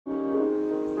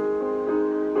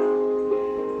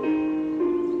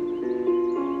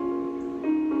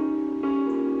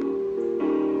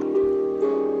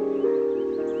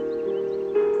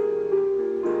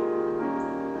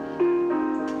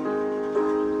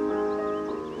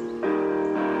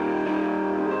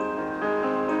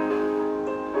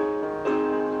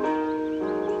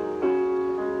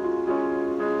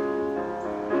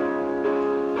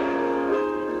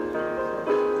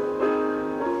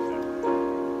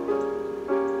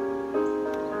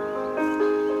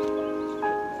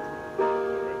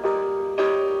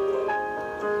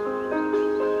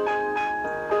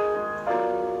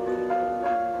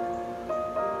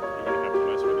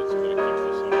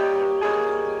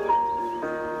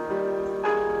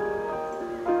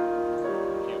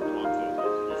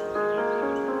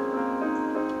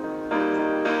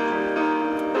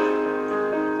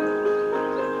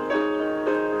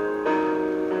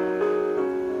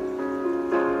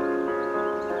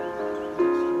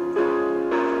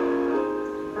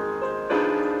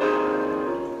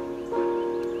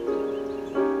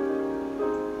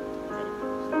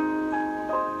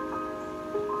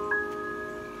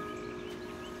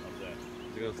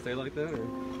You gonna stay like that, or?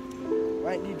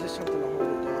 Might need just something to hold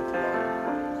it down for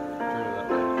longer. Turn it that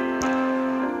way.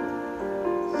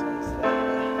 Sounds that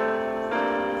way.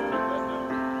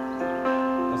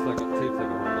 That's like a tape that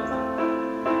can hold that there.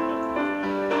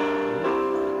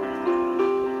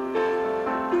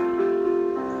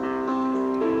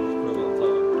 Just put it on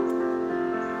top.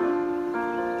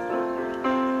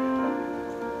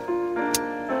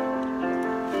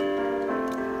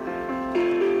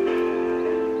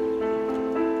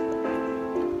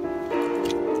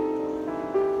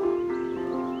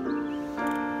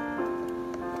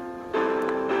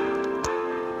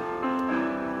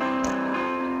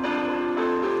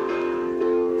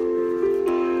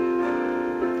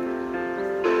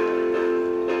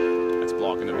 That's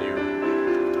blocking the view.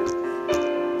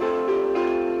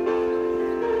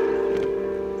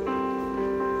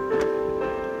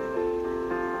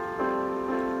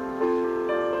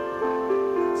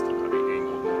 Still gotta be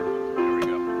angled more. There we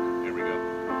go. There we go.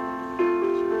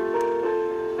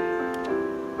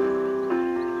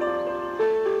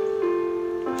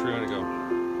 Which way you wanna go?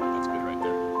 That's good right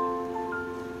there.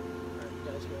 Alright, you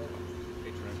guys ready?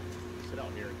 Hey, Trent, sit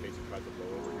out here in case it tries to blow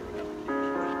over. You're gonna have to keep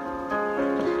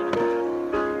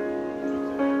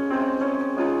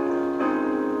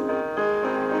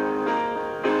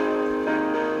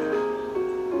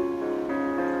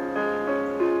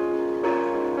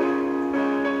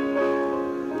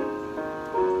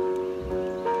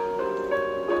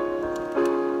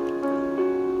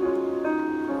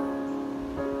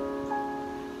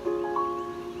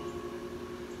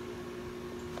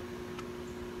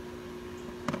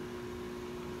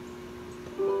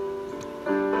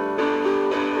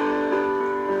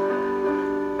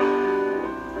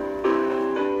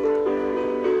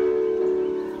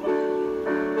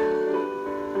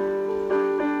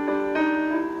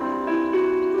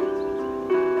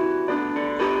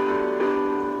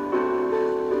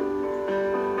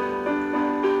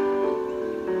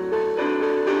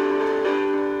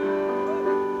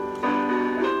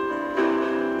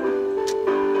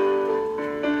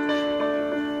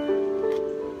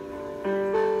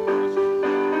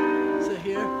Sit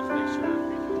here. just make sure.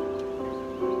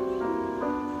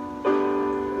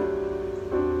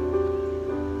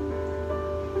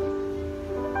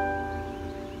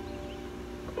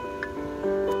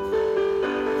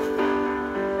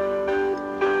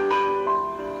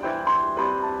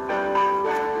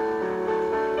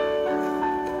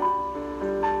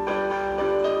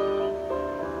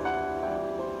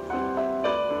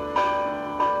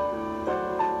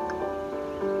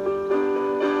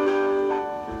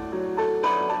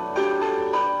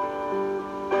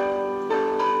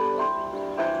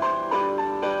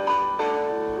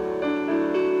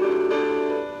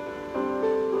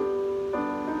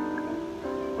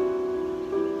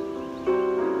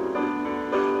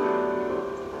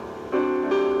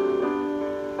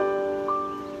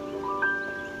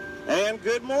 And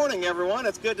good morning, everyone.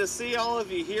 It's good to see all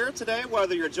of you here today,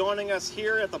 whether you're joining us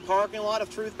here at the parking lot of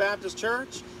Truth Baptist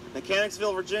Church,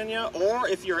 Mechanicsville, Virginia, or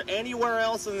if you're anywhere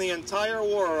else in the entire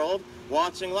world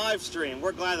watching live stream.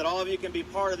 We're glad that all of you can be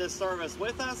part of this service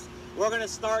with us. We're going to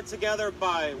start together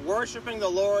by worshiping the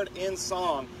Lord in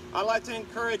song. I'd like to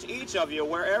encourage each of you,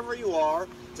 wherever you are,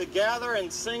 to gather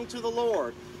and sing to the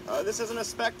Lord. This isn't a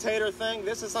spectator thing.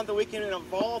 This is something we can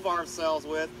involve ourselves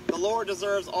with. The Lord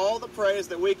deserves all the praise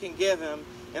that we can give him.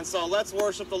 And so let's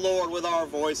worship the Lord with our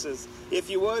voices. If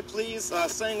you would, please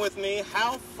sing with me,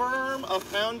 "How firm a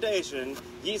foundation,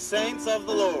 ye saints of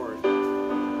the Lord."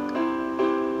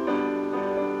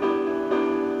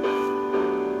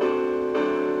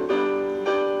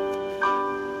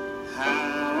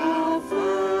 How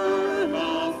firm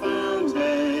a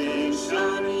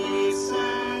foundation, ye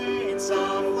saints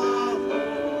of the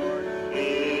Lord,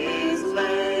 is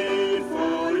laid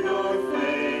for your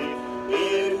faith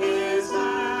in his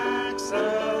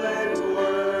excellent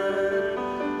word.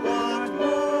 What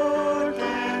more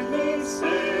can he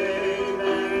say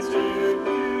than to you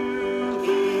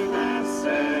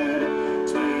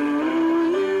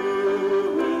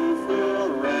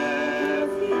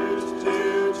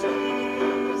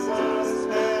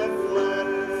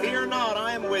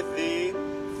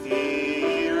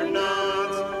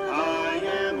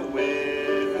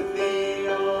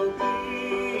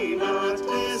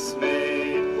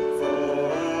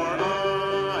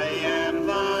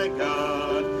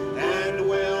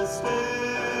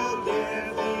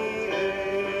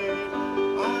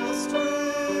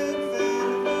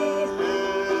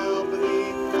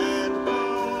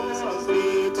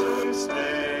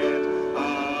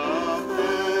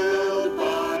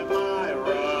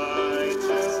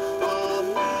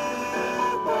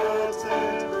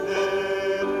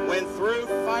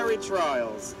fiery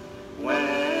trials.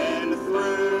 When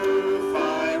through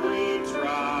fiery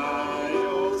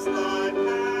trials thy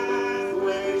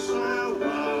pathway shall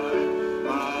lie,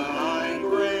 my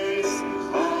grace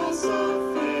all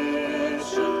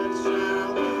sufficient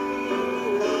shall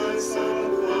be thy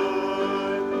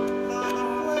supply. Thy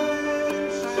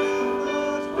flame shall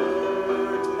not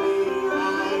hurt thee,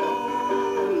 I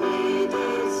only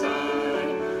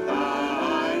design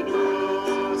thy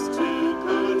dross to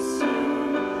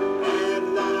consume,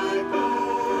 and thy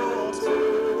gold to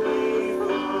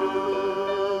refine.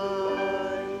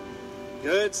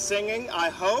 Good singing, I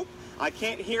hope. I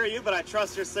can't hear you, but I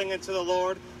trust you're singing to the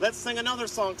Lord. Let's sing another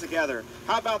song together.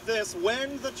 How about this?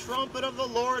 When the trumpet of the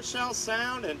Lord shall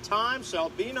sound, and time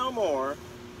shall be no more,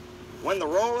 when the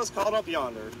roll is called up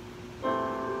yonder.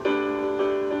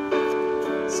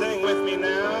 Sing with me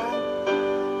now.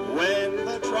 When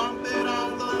the trumpet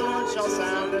of the Lord shall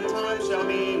sound, and time shall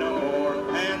be no more,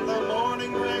 and the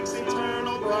morning breaks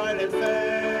eternal, bright and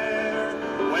fair,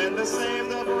 when the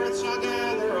saved of earth shall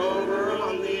gather over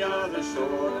on the other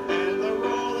shore, and the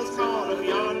roll is called up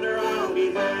yonder, I'll be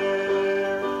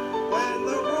there. When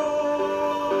the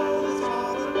roll is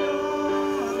called up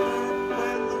yonder,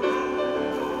 when the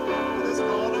roll is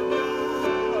called up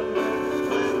yonder,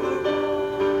 when the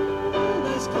roll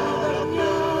is called up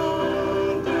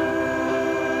yonder,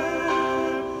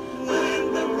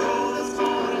 when the roll is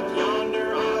called up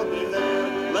yonder, I'll be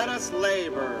there. Let us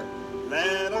labor.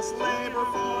 Let us labor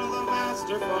for the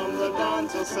Master from the dawn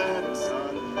till setting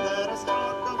sun. Let us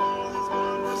talk of all his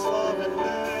wondrous love and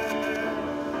care.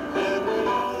 And when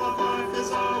all of life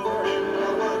is over and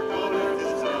our work on earth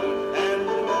is done, and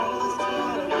the roll is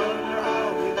called up yonder,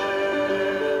 I'll be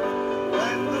there.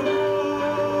 When the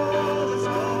roll is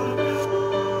called up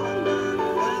yonder,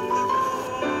 when the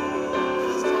roll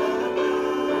is called up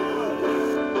yonder,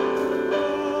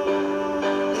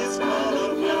 it's called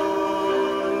up yonder.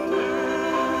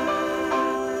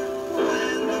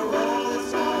 When the roll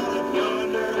is called up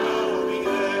yonder, I'll be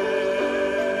there.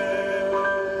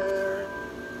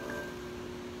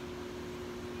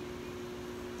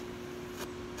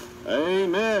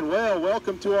 Amen. Well,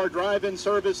 welcome to our drive-in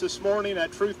service this morning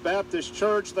at Truth Baptist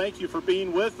Church. Thank you for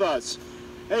being with us.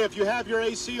 Hey, if you have your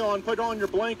AC on, put on your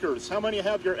blinkers. How many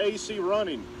have your AC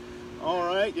running? All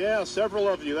right, yeah, several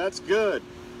of you. That's good.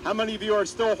 How many of you are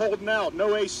still holding out?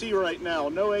 No AC right now.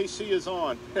 No AC is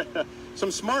on.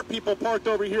 Some smart people parked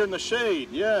over here in the shade.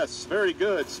 Yes, very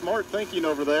good. Smart thinking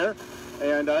over there.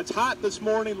 And it's hot this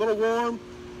morning, a little warm.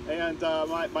 And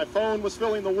my phone was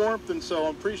feeling the warmth, and so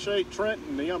I appreciate Trent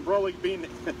and the umbrella being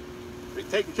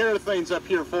taking care of things up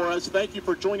here for us. Thank you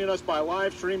for joining us by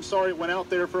live stream. Sorry it went out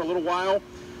there for a little while.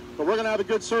 But we're going to have a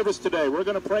good service today. We're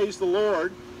going to praise the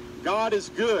Lord. God is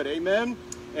good. Amen.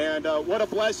 And what a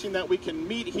blessing that we can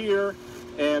meet here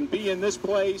and be in this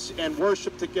place and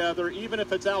worship together, even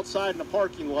if it's outside in a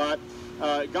parking lot.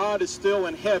 God is still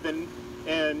in heaven,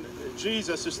 and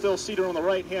Jesus is still seated on the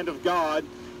right hand of God,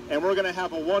 and we're going to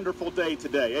have a wonderful day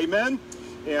today. Amen?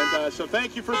 And so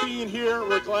thank you for being here.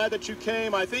 We're glad that you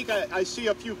came. I think I see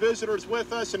a few visitors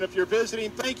with us, and if you're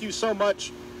visiting, thank you so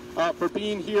much for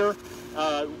being here.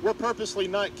 We're purposely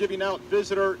not giving out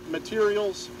visitor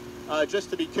materials, just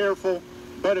to be careful.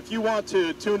 But if you want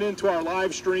to tune into our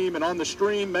live stream, and on the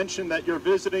stream mention that you're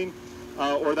visiting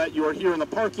or that you are here in the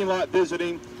parking lot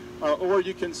visiting, or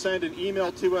you can send an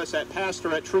email to us at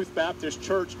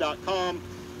pastor@truthbaptistchurch.com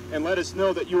and let us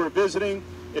know that you are visiting.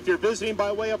 If you're visiting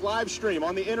by way of live stream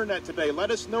on the internet today,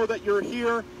 let us know that you're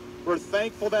here. We're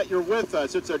thankful that you're with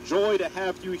us. It's a joy to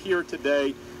have you here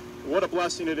today. What a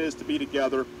blessing it is to be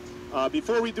together.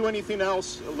 Before we do anything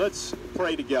else, let's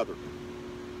pray together.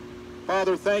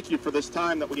 Father, thank you for this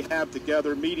time that we have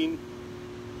together meeting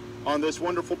on this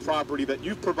wonderful property that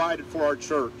you've provided for our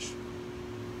church.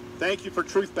 Thank you for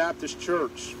Truth Baptist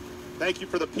Church. Thank you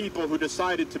for the people who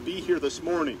decided to be here this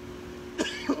morning.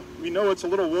 We know it's a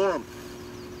little warm,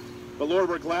 but Lord,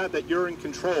 we're glad that you're in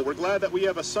control. We're glad that we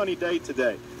have a sunny day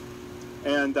today,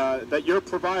 and that you're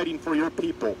providing for your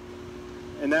people,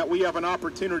 and that we have an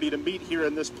opportunity to meet here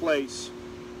in this place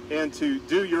and to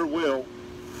do your will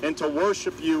and to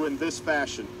worship you in this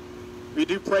fashion. We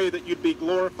do pray that you'd be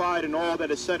glorified in all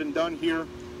that is said and done here.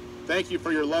 Thank you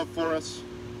for your love for us.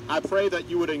 I pray that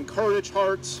you would encourage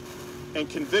hearts and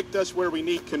convict us where we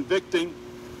need convicting.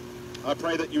 I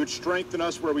pray that you would strengthen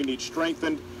us where we need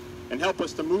strengthened, and help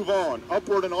us to move on,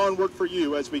 upward and onward for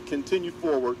you as we continue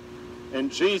forward. In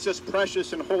Jesus'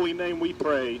 precious and holy name we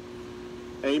pray.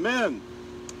 Amen.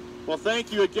 Well,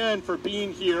 thank you again for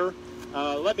being here.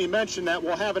 Let me mention that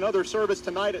we'll have another service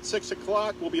tonight at 6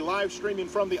 o'clock. We'll be live streaming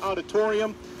from the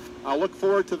auditorium. I look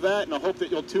forward to that, and I hope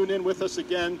that you'll tune in with us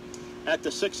again at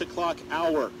the 6 o'clock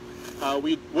hour.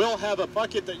 We will have a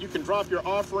bucket that you can drop your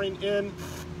offering in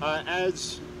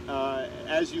as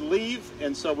you leave,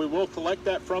 and so we will collect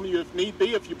that from you if need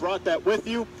be, if you brought that with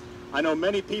you. I know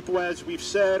many people, as we've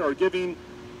said, are giving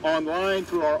online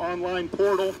through our online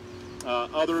portal.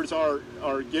 Others are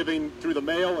giving through the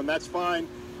mail, and that's fine,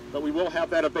 but we will have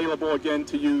that available again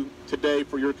to you today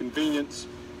for your convenience,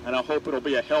 and I hope it'll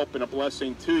be a help and a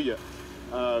blessing to you.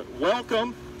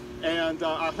 Welcome. And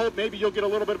I hope maybe you'll get a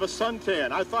little bit of a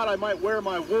suntan. I thought I might wear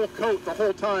my wool coat the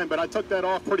whole time, but I took that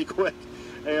off pretty quick.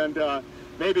 And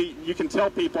maybe you can tell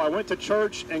people I went to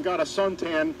church and got a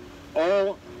suntan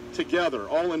all together,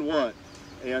 all in one.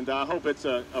 And I hope it's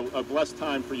a blessed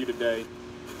time for you today.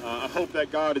 I hope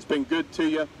that God has been good to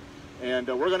you. And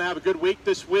we're going to have a good week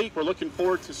this week. We're looking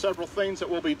forward to several things that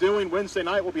we'll be doing. Wednesday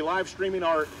night, we'll be live streaming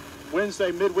our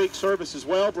Wednesday midweek service as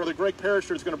well. Brother Greg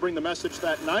Perisher is going to bring the message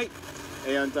that night.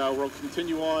 And we'll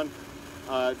continue on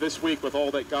this week with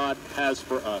all that God has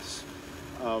for us.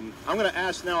 I'm going to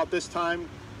ask now at this time,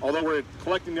 although we're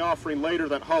collecting the offering later,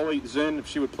 that Holly Zinn, if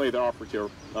she would play the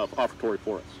offertory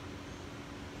for us.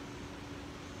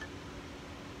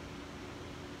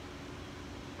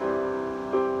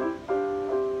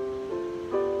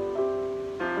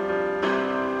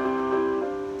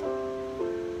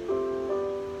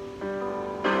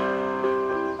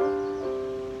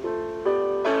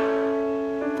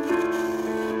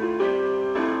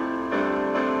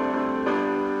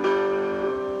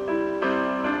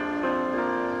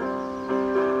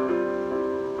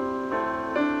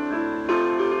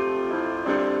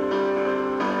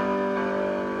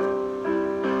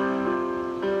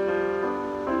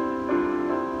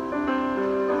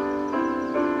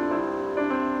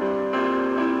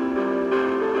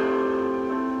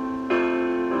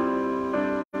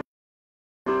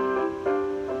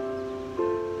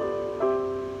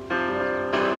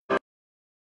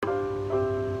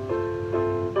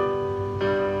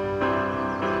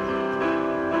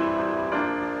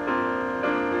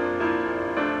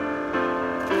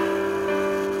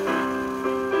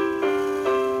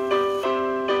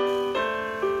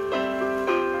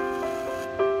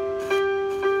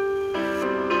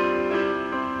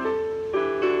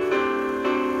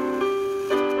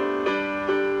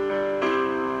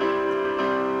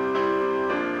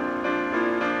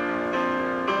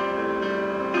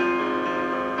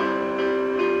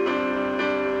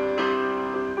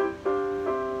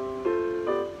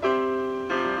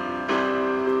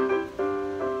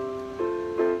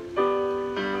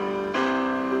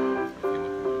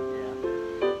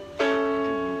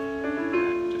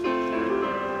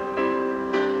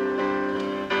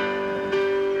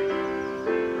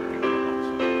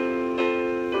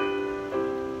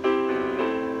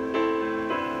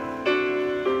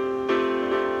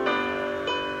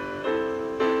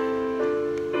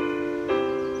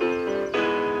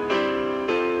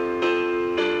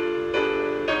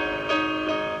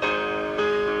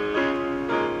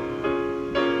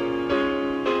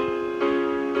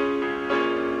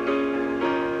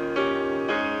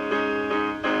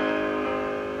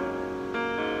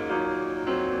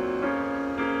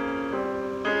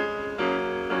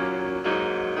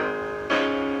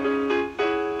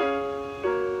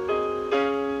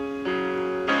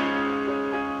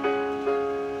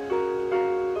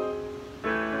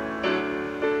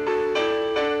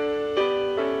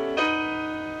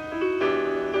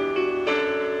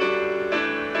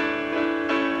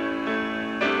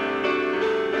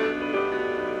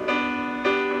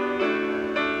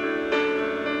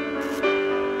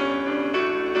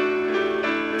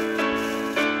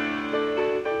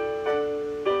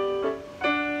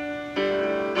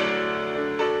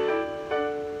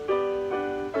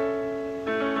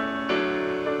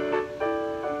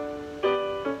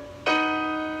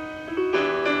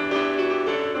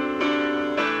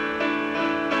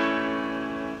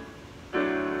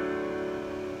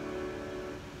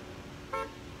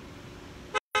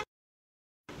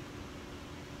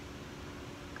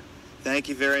 Thank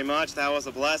you very much. That was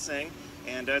a blessing.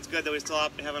 And it's good that we still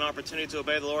have an opportunity to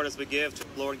obey the Lord as we give to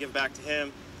the Lord and give back to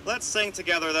Him. Let's sing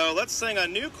together, though. Let's sing a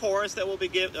new chorus that we'll be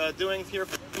doing here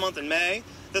for the month in May.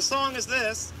 The song is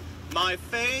this: My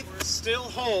faith still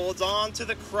holds on to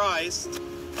the Christ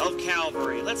of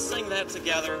Calvary. Let's sing that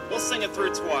together. We'll sing it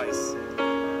through twice.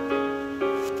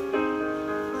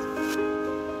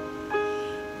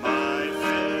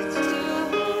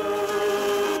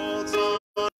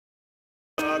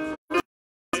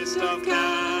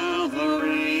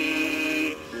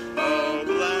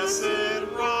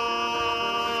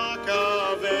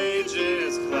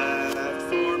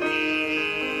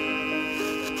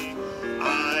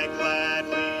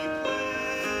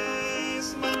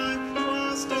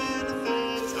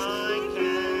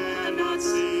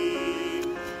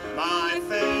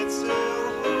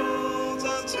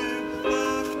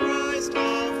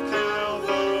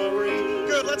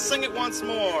 once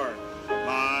more.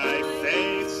 My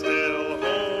faith still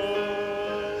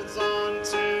holds on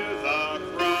to the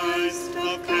Christ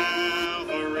of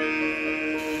Calvary.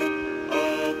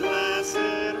 Oh,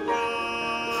 blessed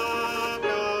Rock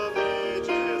of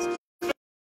Ages,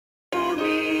 for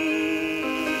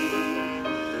me.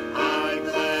 I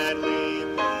gladly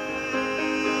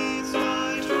place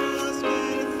my trust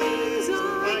in things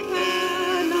I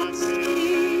cannot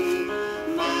see.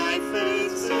 My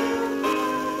faith still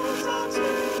holds on to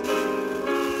the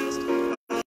Christ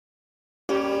of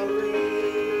Calvary.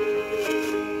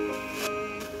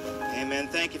 Amen.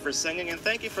 Thank you for singing, and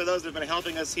thank you for those that have been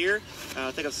helping us here.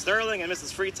 Think of Sterling and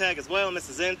Mrs. Freetag as well, and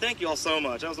Mrs. N. Thank you all so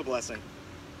much. That was a blessing.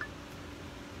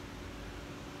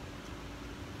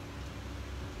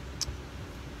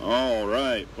 All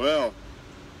right. Well,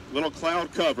 little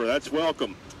cloud cover. That's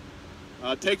welcome.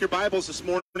 Take your Bibles this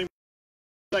morning.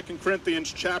 2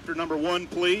 Corinthians chapter number 1,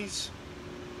 please.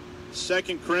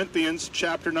 2 Corinthians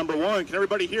chapter number 1. Can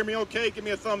everybody hear me okay? Give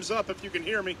me a thumbs up if you can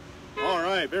hear me. All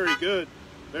right. Very good.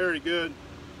 Very good.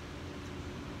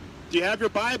 Do you have your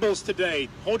Bibles today?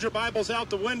 Hold your Bibles out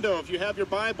the window if you have your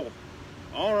Bible.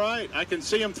 All right. I can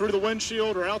see them through the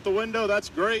windshield or out the window. That's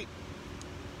great.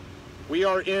 We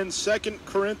are in 2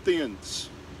 Corinthians.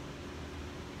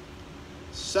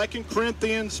 2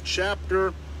 Corinthians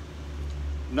chapter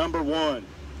number 1.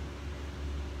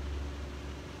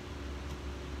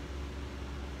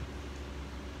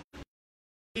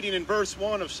 Reading in verse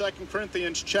 1 of 2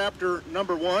 Corinthians chapter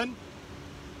number 1.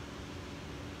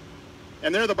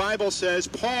 And there the Bible says,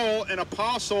 Paul, an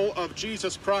apostle of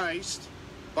Jesus Christ,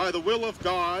 by the will of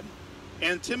God,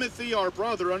 and Timothy, our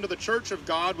brother, unto the church of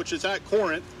God, which is at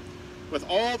Corinth, with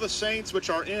all the saints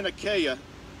which are in Achaia,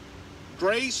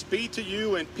 grace be to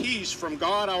you and peace from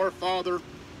God our Father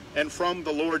and from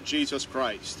the Lord Jesus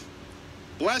Christ.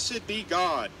 Blessed be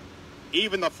God,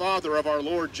 even the Father of our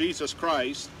Lord Jesus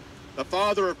Christ, the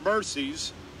Father of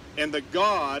mercies, and the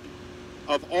God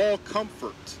of all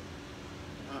comfort.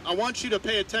 I want you to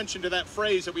pay attention to that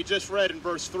phrase that we just read in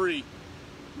verse 3.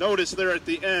 Notice there at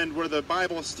the end where the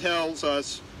Bible tells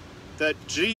us that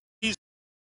Jesus,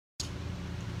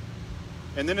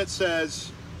 and then it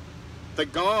says, the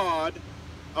God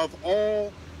of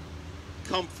all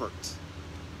comfort.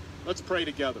 Let's pray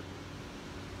together.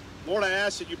 Lord, I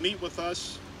ask that you meet with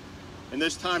us in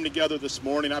this time together this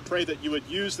morning. I pray that you would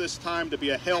use this time to be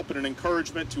a help and an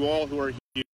encouragement to all who are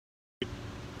here.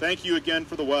 Thank you again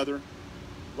for the weather.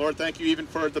 Lord, thank you even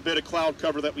for the bit of cloud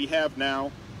cover that we have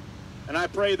now. And I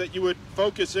pray that you would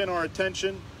focus in our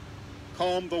attention,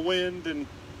 calm the wind, and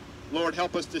Lord,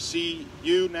 help us to see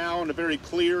you now in a very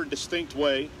clear and distinct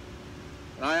way.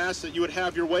 And I ask that you would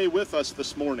have your way with us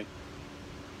this morning.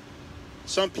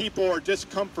 Some people are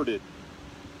discomforted.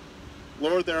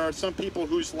 Lord, there are some people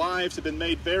whose lives have been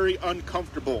made very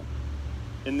uncomfortable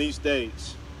in these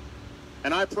days.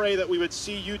 And I pray that we would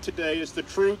see you today as the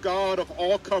true God of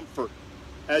all comfort,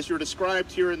 as you're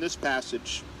described here in this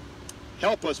passage.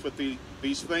 Help us with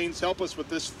these things. Help us with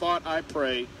this thought, I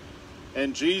pray.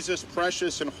 In Jesus'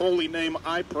 precious and holy name,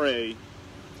 I pray.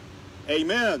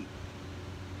 Amen.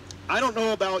 I don't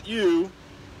know about you,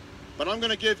 but I'm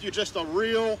going to give you just a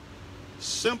real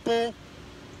simple,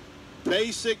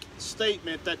 basic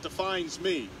statement that defines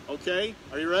me, okay?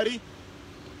 Are you ready?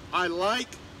 I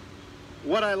like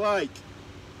what I like.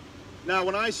 Now,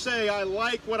 when I say I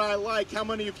like what I like, how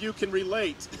many of you can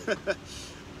relate?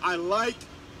 I like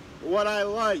what I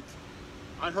like.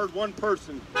 I heard one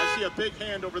person. I see a big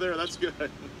hand over there. That's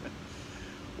good.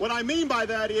 What I mean by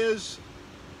that is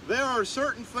there are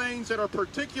certain things that are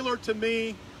particular to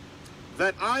me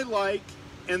that I like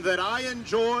and that I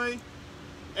enjoy.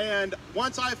 And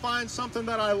once I find something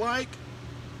that I like,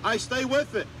 I stay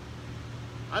with it.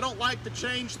 I don't like to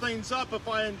change things up if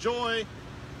I enjoy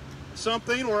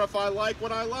something or if I like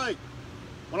what I like.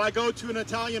 When I go to an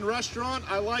Italian restaurant,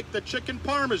 I like the chicken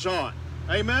parmesan.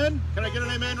 Amen? Can I get an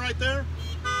amen right there?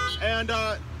 And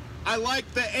I like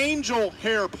the angel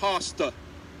hair pasta.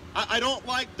 I don't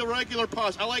like the regular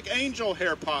pasta. I like angel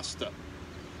hair pasta.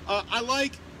 I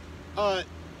like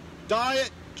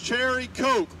Diet Cherry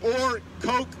Coke or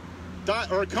Coke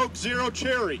Zero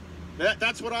Cherry.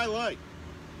 That's what I like.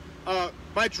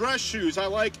 My dress shoes, I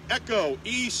like Ecco,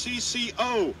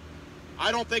 E-C-C-O.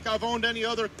 I don't think I've owned any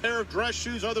other pair of dress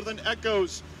shoes other than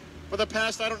Echoes for the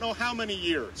past I don't know how many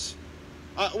years.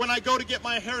 When I go to get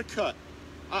my hair cut,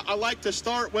 I like to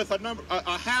start with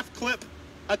a half clip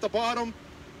at the bottom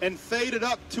and fade it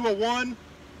up to a 1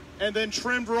 and then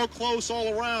trimmed real close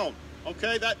all around.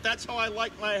 Okay, that's how I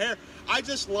like my hair. I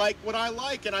just like what I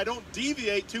like, and I don't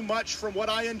deviate too much from what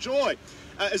I enjoy.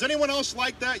 Is anyone else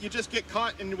like that? You just get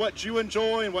caught in what you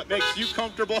enjoy and what makes you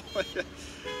comfortable?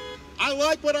 I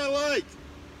like what I like.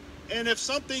 And if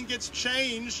something gets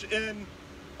changed in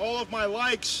all of my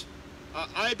likes,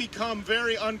 I become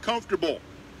very uncomfortable.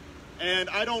 And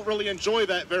I don't really enjoy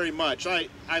that very much. I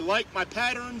like my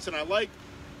patterns, and I like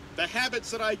the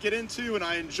habits that I get into, and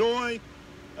I enjoy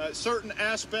certain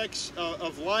aspects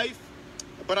of life.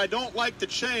 But I don't like to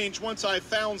change once I've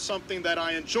found something that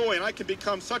I enjoy. And I can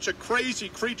become such a crazy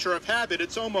creature of habit,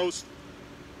 it's almost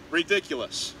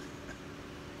ridiculous.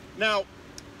 Now,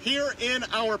 here in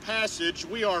our passage,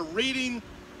 we are reading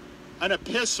an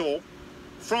epistle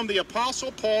from the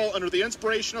Apostle Paul under the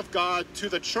inspiration of God to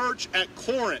the church at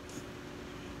Corinth.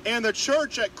 And the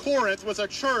church at Corinth was a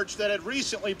church that had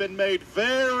recently been made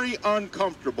very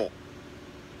uncomfortable.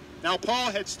 Now,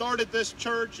 Paul had started this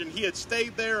church, and he had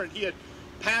stayed there, and he had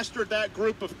pastored that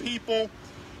group of people.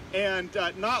 And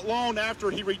not long after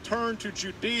he returned to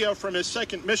Judea from his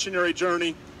second missionary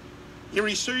journey, he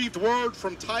received word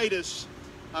from Titus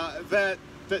that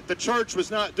the church was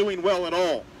not doing well at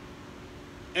all.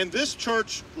 And this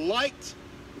church liked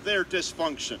their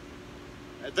dysfunction.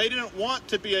 They didn't want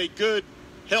to be a good,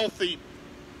 healthy,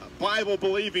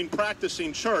 Bible-believing,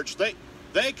 practicing church.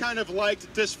 They kind of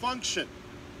liked dysfunction.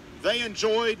 They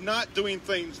enjoyed not doing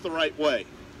things the right way.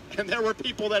 And there were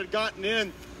people that had gotten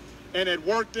in and had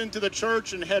worked into the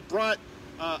church and had brought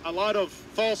a lot of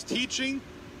false teaching.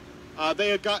 They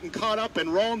had gotten caught up in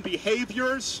wrong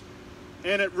behaviors.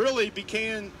 And it really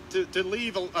began to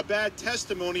leave a bad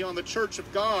testimony on the church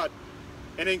of God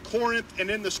and in Corinth and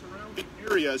in the surrounding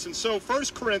areas. And so 1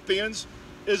 Corinthians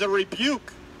is a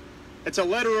rebuke. It's a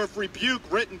letter of rebuke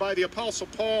written by the Apostle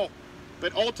Paul,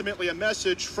 but ultimately a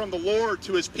message from the Lord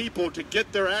to his people to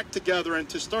get their act together and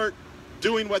to start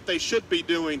doing what they should be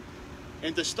doing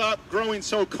and to stop growing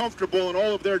so comfortable in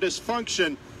all of their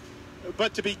dysfunction,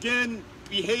 but to begin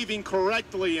behaving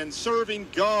correctly and serving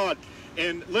God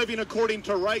and living according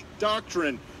to right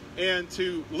doctrine, and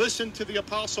to listen to the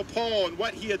Apostle Paul and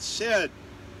what he had said.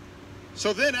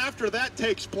 So then after that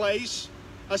takes place,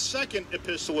 a second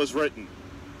epistle is written.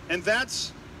 And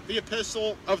that's the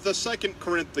epistle of the 2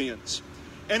 Corinthians.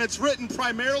 And it's written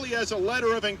primarily as a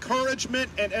letter of encouragement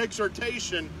and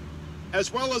exhortation,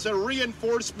 as well as a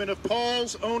reinforcement of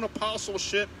Paul's own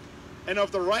apostleship and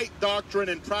of the right doctrine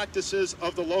and practices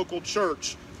of the local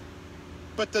church.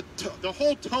 But the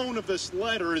whole tone of this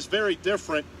letter is very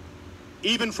different,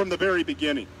 even from the very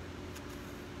beginning.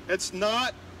 It's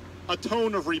not a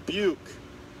tone of rebuke.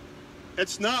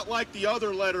 It's not like the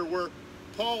other letter where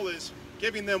Paul is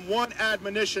giving them one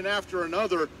admonition after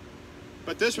another.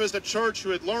 But this was the church who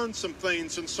had learned some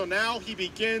things. And so now he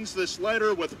begins this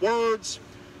letter with words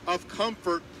of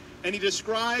comfort. And he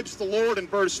describes the Lord in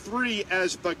verse 3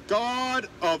 as the God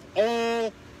of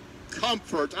all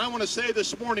comfort. I want to say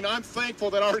this morning, I'm thankful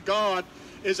that our God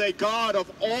is a God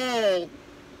of all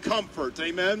comfort.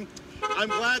 Amen. I'm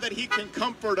glad that he can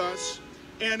comfort us,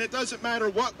 and it doesn't matter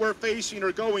what we're facing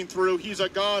or going through, he's a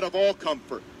God of all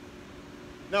comfort.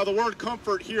 Now, the word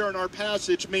comfort here in our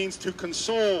passage means to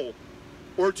console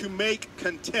or to make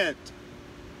content.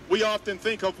 We often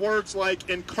think of words like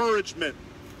encouragement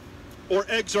or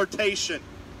exhortation.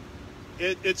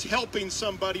 It's helping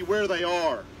somebody where they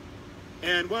are.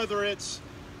 And whether it's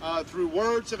through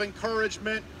words of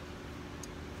encouragement,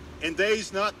 in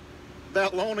days not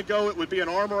that long ago, it would be an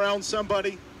arm around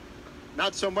somebody.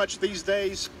 Not so much these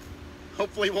days.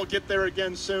 Hopefully we'll get there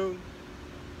again soon.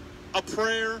 A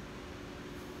prayer,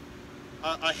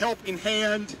 a helping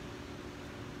hand,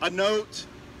 a note,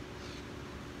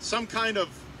 some kind of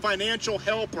financial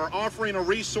help or offering a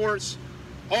resource.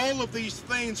 All of these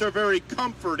things are very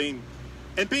comforting.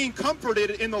 And being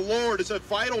comforted in the Lord is a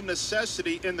vital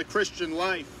necessity in the Christian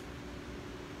life.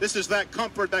 This is that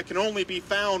comfort that can only be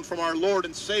found from our Lord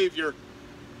and Savior,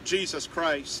 Jesus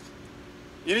Christ.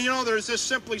 You know, there's just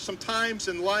simply some times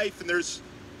in life and there's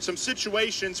some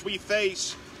situations we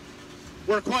face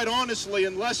where, quite honestly,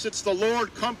 unless it's the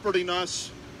Lord comforting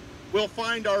us, we'll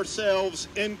find ourselves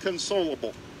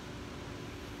inconsolable.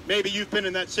 Maybe you've been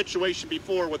in that situation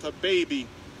before with a baby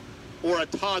or a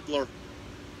toddler.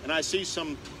 And I see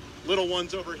some little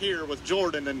ones over here with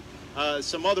Jordan and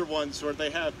some other ones where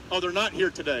they have, oh, they're not here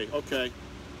today. Okay.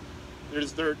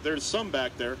 There's some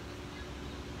back there.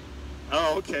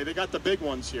 Oh, okay. They got the big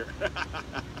ones here.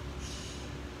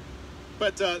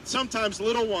 But sometimes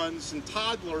little ones and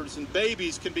toddlers and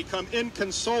babies can become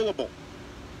inconsolable.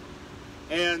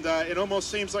 And it almost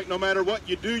seems like no matter what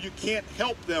you do, you can't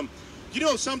help them. You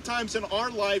know, sometimes in our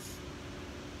life,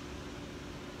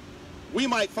 we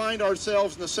might find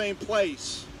ourselves in the same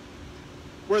place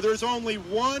where there's only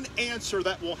one answer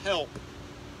that will help.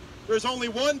 There's only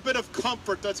one bit of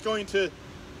comfort that's going to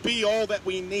be all that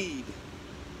we need.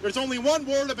 There's only one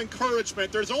word of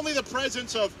encouragement. There's only the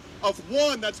presence of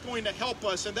one that's going to help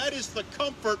us, and that is the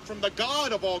comfort from the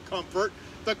God of all comfort,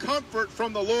 the comfort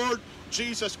from the Lord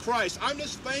Jesus Christ. I'm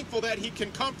just thankful that he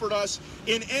can comfort us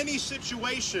in any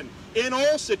situation, in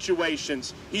all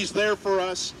situations. He's there for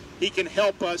us, he can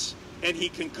help us, and he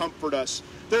can comfort us.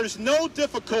 There's no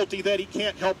difficulty that he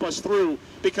can't help us through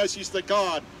because he's the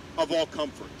God of all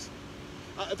comfort.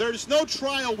 There's no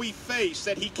trial we face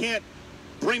that he can't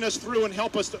bring us through and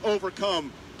help us to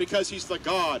overcome because he's the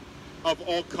God of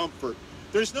all comfort.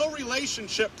 There's no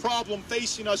relationship problem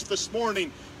facing us this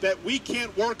morning that we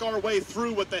can't work our way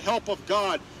through with the help of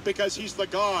God because he's the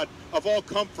God of all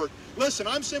comfort. Listen,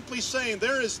 I'm simply saying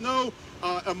there is no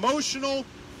emotional,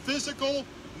 physical,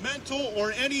 mental,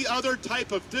 or any other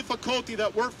type of difficulty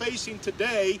that we're facing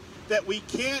today that we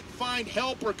can't find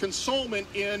help or consolement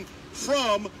in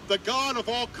from the God of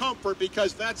all comfort,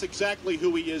 because that's exactly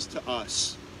who he is to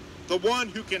us. The one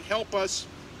who can help us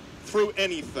through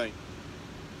anything.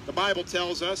 The Bible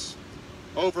tells us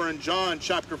over in John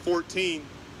chapter 14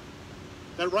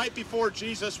 that right before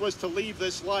Jesus was to leave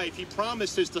this life, he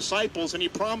promised his disciples, and he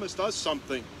promised us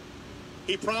something.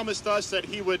 He promised us that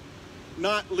he would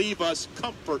not leave us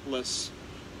comfortless,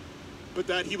 but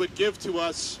that he would give to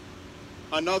us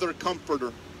another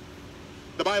comforter.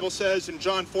 The Bible says in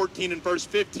John 14 and verse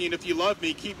 15, if you love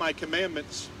me, keep my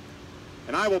commandments,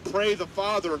 and I will pray the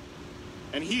Father,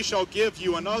 and he shall give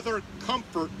you another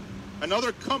comforter,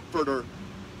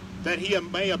 that he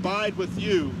may abide with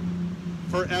you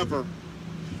forever.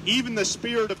 Even the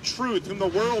Spirit of truth, whom the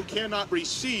world cannot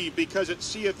receive, because it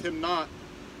seeth him not,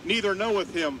 neither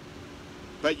knoweth him,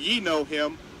 but ye know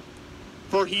him,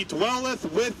 for he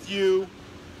dwelleth with you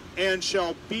and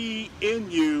shall be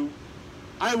in you.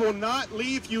 I will not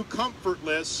leave you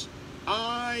comfortless.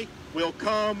 I will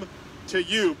come to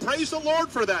you. Praise the Lord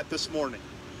for that this morning.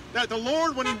 That the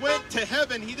Lord, when he went to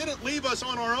heaven, he didn't leave us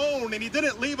on our own, and he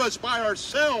didn't leave us by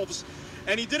ourselves,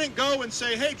 and he didn't go and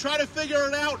say, hey, try to figure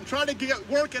it out and try to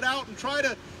work it out and try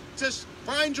to just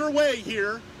find your way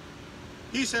here.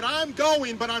 He said, I'm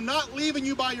going, but I'm not leaving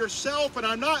you by yourself, and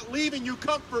I'm not leaving you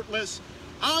comfortless.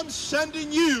 I'm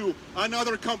sending you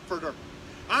another comforter.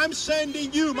 I'm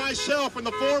sending you myself in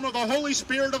the form of the Holy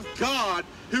Spirit of God,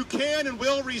 who can and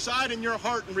will reside in your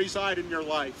heart and reside in your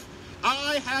life.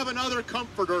 I have another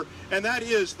comforter, and that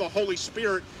is the Holy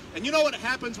Spirit. And you know what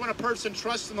happens when a person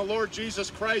trusts in the Lord Jesus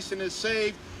Christ and is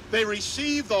saved? They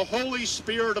receive the Holy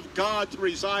Spirit of God to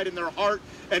reside in their heart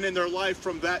and in their life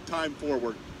from that time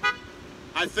forward.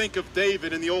 I think of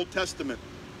David in the Old Testament,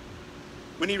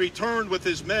 when he returned with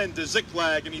his men to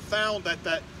Ziklag, and he found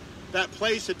that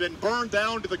place had been burned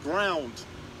down to the ground,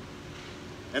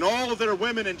 and all of their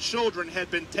women and children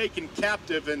had been taken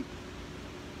captive and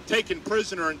taken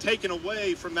prisoner and taken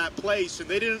away from that place, and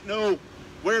they didn't know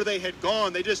where they had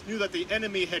gone. They just knew that the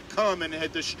enemy had come and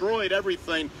had destroyed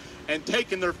everything and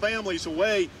taken their families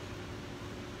away,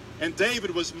 and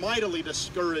David was mightily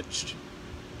discouraged.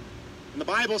 And the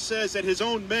Bible says that his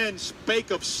own men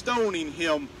spake of stoning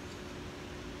him.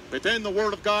 But then the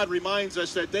Word of God reminds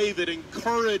us that David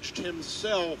encouraged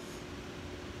himself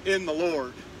in the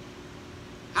Lord.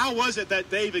 How was it that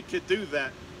David could do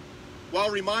that? Well,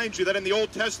 I'll remind you that in the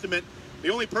Old Testament, the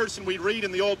only person we read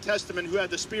in the Old Testament who had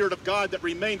the Spirit of God that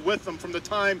remained with them from the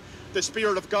time the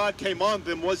Spirit of God came on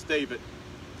them was David.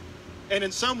 And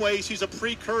in some ways, he's a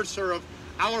precursor of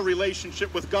our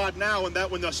relationship with God now, and that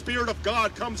when the Spirit of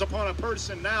God comes upon a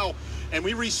person now, and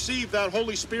we receive that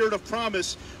Holy Spirit of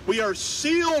promise, we are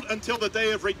sealed until the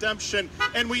day of redemption,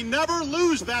 and we never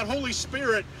lose that Holy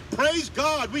Spirit. Praise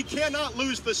God, we cannot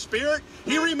lose the Spirit.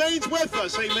 He remains with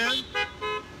us, amen.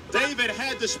 David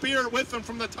had the Spirit with him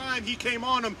from the time he came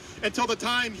on him until the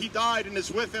time he died, and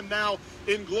is with him now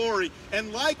in glory.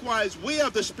 And likewise, we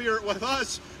have the Spirit with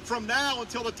us from now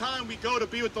until the time we go to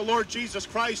be with the Lord Jesus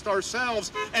Christ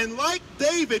ourselves. And like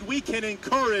David, we can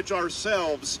encourage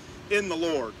ourselves in the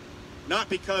Lord. Not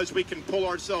because we can pull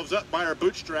ourselves up by our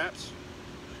bootstraps,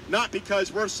 not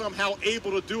because we're somehow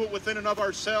able to do it within and of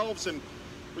ourselves and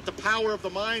with the power of the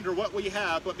mind or what we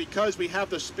have, but because we have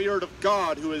the Spirit of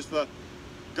God, who is the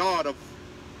God of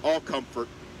all comfort.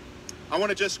 I want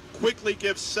to just quickly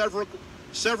give several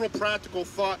practical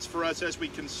thoughts for us as we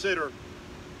consider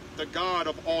the God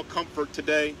of all comfort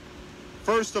today.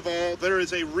 First of all, there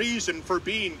is a reason for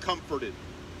being comforted.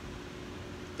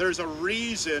 There's a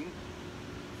reason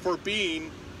for being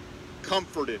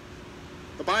comforted.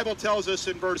 The Bible tells us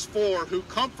in verse 4, who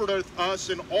comforteth us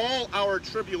in all our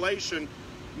tribulation.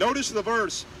 Notice the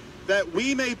verse, that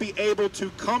we may be able to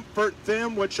comfort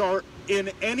them which are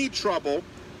in any trouble,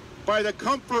 by the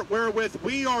comfort wherewith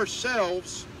we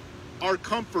ourselves are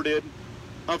comforted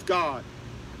of God.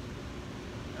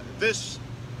 This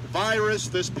virus,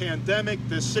 this pandemic,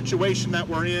 this situation that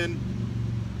we're in,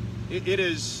 it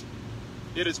has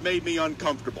made me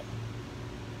uncomfortable.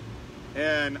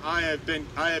 And I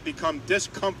have become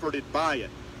discomforted by it.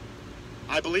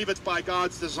 I believe it's by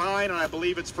God's design, and I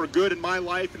believe it's for good in my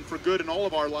life and for good in all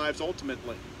of our lives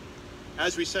ultimately.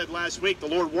 As we said last week, the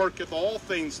Lord worketh all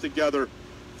things together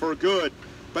for good,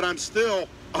 but I'm still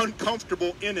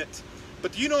uncomfortable in it.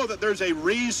 But do you know that there's a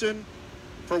reason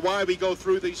for why we go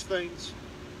through these things?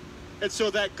 It's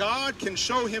so that God can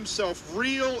show himself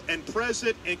real and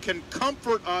present and can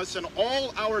comfort us in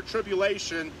all our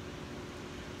tribulation,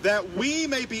 that we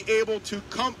may be able to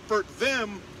comfort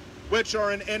them which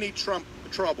are in any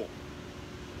trouble.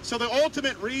 So the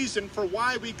ultimate reason for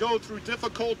why we go through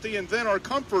difficulty and then are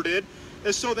comforted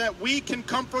is so that we can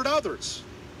comfort others.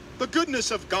 The goodness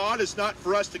of God is not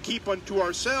for us to keep unto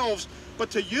ourselves,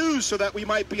 but to use so that we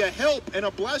might be a help and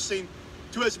a blessing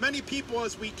to as many people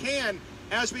as we can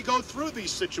as we go through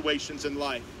these situations in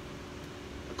life.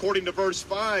 According to verse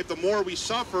 5, the more we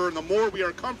suffer and the more we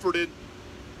are comforted,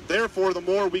 therefore the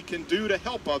more we can do to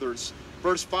help others.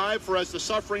 Verse 5, for as the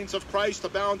sufferings of Christ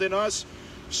abound in us,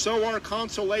 so our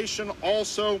consolation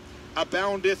also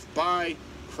aboundeth by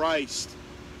Christ.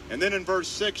 And then in verse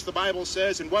 6, the Bible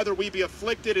says, and whether we be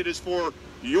afflicted, it is for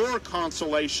your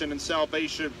consolation and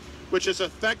salvation, which is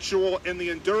effectual in the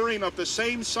enduring of the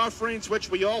same sufferings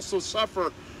which we also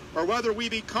suffer. Or whether we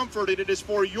be comforted, it is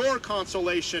for your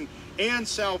consolation and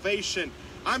salvation.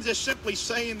 I'm just simply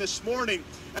saying this morning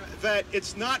that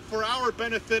it's not for our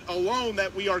benefit alone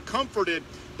that we are comforted,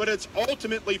 but it's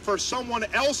ultimately for someone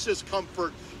else's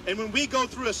comfort. And when we go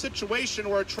through a situation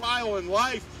or a trial in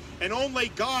life, and only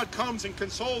God comes and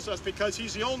consoles us because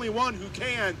he's the only one who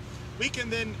can, we can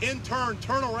then in turn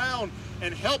turn around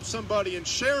and help somebody and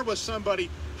share with somebody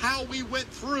how we went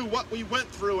through what we went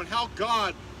through and how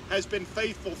God has been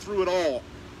faithful through it all.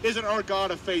 Isn't our God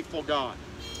a faithful God?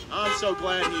 I'm so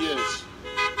glad he is.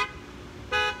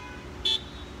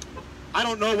 I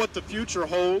don't know what the future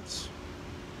holds.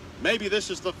 Maybe this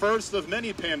is the first of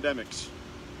many pandemics.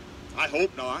 I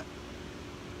hope not.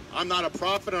 I'm not a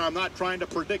prophet and I'm not trying to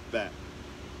predict that.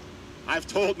 I've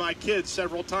told my kids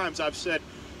several times, I've said,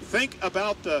 think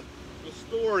about the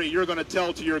story you're going to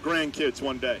tell to your grandkids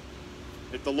one day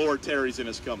if the Lord tarries and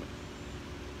is coming.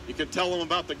 You could tell them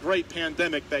about the great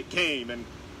pandemic that came and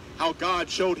how God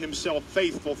showed himself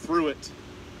faithful through it.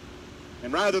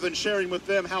 And rather than sharing with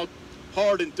them how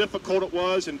hard and difficult it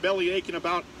was and belly aching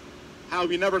about how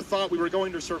we never thought we were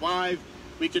going to survive,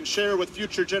 we can share with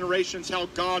future generations how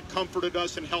God comforted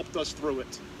us and helped us through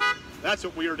it. That's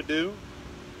what we are to do.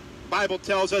 The Bible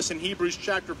tells us in Hebrews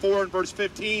chapter 4 and verse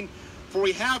 15, for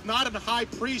we have not an high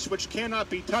priest which cannot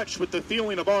be touched with the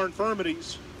feeling of our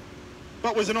infirmities,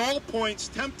 but was in all points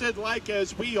tempted like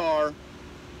as we are,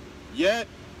 yet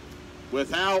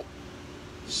without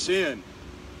sin.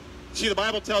 See, the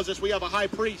Bible tells us we have a high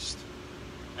priest.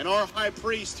 And our high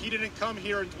priest, he didn't come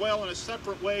here and dwell in a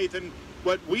separate way than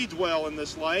what we dwell in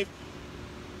this life.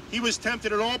 He was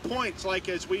tempted at all points like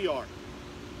as we are.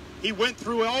 He went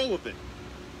through all of it.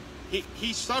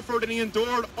 He suffered and he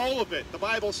endured all of it. The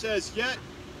Bible says, yet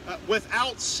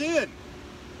without sin.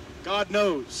 God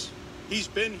knows. He's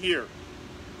been here.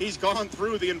 He's gone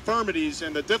through the infirmities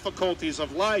and the difficulties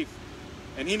of life.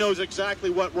 And he knows exactly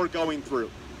what we're going through.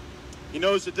 He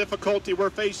knows the difficulty we're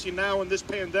facing now in this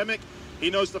pandemic. He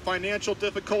knows the financial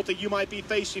difficulty you might be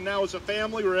facing now as a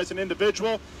family or as an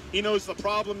individual. He knows the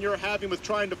problem you're having with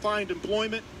trying to find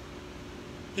employment.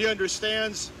 He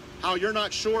understands how you're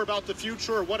not sure about the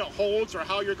future or what it holds or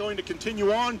how you're going to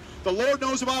continue on. The Lord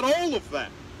knows about all of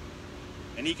that.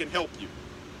 And he can help you,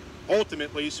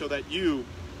 ultimately, so that you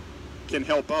can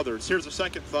help others. Here's a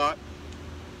second thought.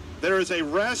 There is a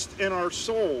rest in our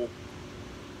soul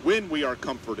when we are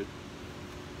comforted.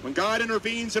 When God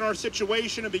intervenes in our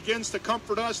situation and begins to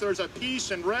comfort us, there's a peace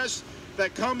and rest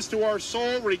that comes to our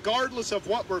soul regardless of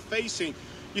what we're facing.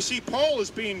 You see, Paul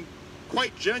is being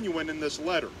quite genuine in this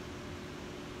letter.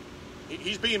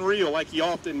 He's being real like he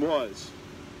often was.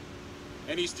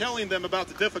 And he's telling them about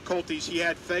the difficulties he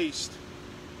had faced.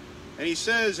 And he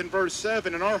says in verse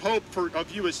 7, and our hope of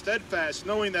you is steadfast,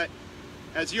 knowing that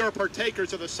as ye are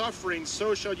partakers of the sufferings,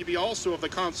 so shall you be also of the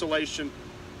consolation.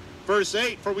 Verse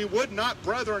 8, for we would not,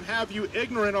 brethren, have you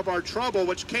ignorant of our trouble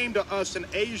which came to us in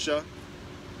Asia,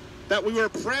 that we were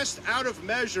pressed out of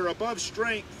measure above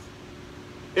strength,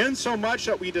 insomuch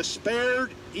that we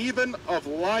despaired even of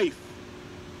life.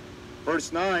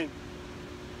 Verse 9,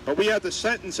 but we had the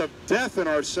sentence of death in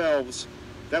ourselves,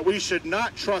 that we should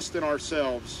not trust in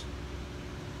ourselves,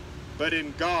 but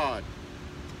in God,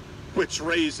 which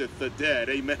raiseth the dead.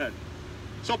 Amen.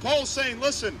 So Paul's saying,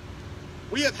 listen,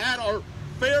 we have had our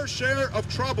fair share of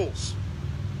troubles.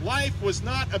 Life was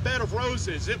not a bed of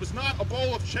roses. It was not a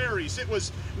bowl of cherries. It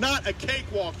was not a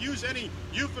cakewalk. Use any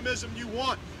euphemism you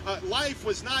want. Life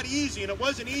was not easy, and it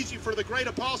wasn't easy for the great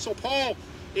apostle Paul.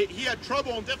 He had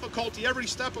trouble and difficulty every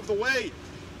step of the way.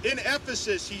 In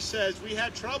Ephesus, he says, we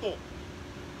had trouble.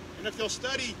 And if you'll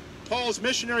study Paul's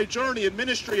missionary journey and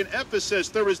ministry in Ephesus,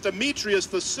 there was Demetrius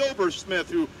the silversmith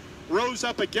who rose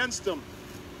up against him.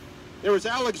 There was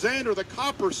Alexander the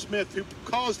coppersmith who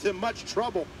caused him much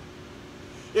trouble.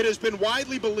 It has been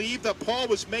widely believed that Paul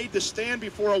was made to stand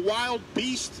before a wild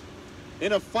beast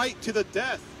in a fight to the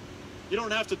death. You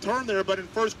don't have to turn there, but in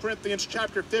 1 Corinthians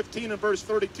chapter 15 and verse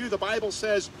 32, the Bible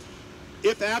says,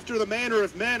 if after the manner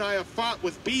of men I have fought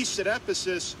with beasts at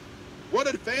Ephesus, what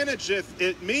advantageth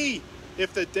it me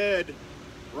if the dead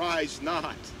rise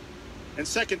not? In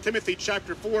 2 Timothy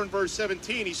chapter 4 and verse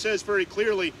 17, he says very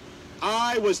clearly,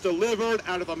 I was delivered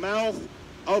out of the mouth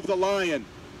of the lion.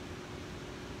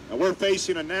 And we're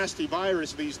facing a nasty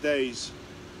virus these days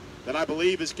that I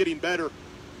believe is getting better.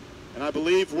 And I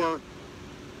believe we're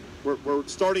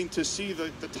starting to see the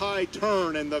tide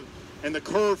turn and the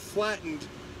curve flattened,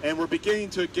 and we're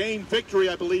beginning to gain victory,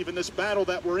 I believe, in this battle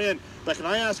that we're in. But can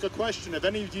I ask a question? Have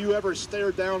any of you ever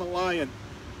stared down a lion?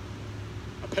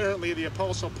 Apparently the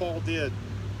Apostle Paul did.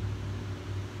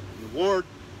 The Lord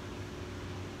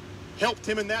helped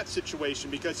him in that situation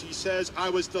because he says, I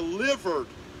was delivered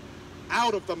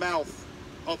out of the mouth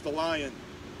of the lion.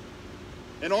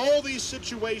 In all these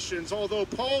situations, although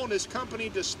Paul and his company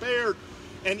despaired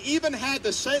and even had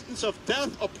the sentence of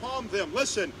death upon them,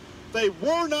 listen, they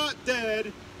were not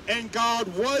dead and God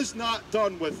was not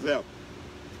done with them.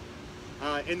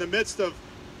 In the midst of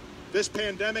this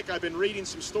pandemic, I've been reading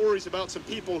some stories about some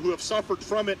people who have suffered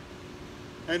from it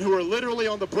and who are literally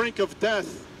on the brink of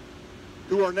death,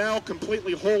 who are now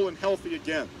completely whole and healthy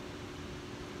again.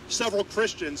 Several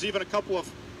Christians, even a couple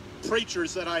of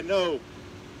preachers that I know,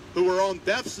 who were on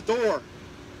death's door,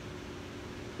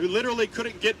 who literally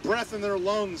couldn't get breath in their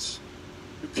lungs,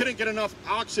 who couldn't get enough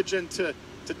oxygen to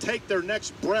take their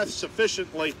next breath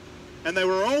sufficiently, and they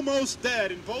were almost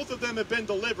dead, and both of them have been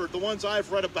delivered, the ones I've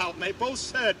read about, and they both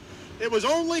said, it was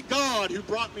only God who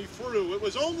brought me through. It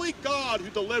was only God who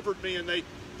delivered me, and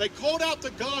they called out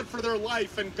to God for their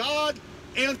life, and God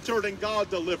answered and God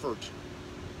delivered.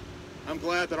 I'm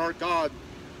glad that our God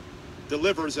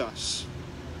delivers us.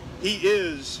 He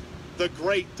is the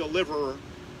great deliverer.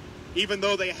 Even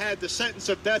though they had the sentence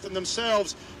of death in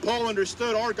themselves, Paul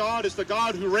understood our God is the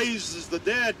God who raises the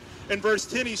dead. In verse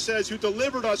 10 he says, who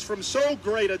delivered us from so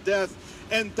great a death,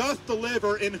 and doth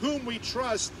deliver, in whom we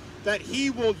trust that he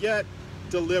will yet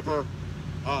deliver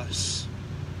us.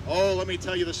 Oh, let me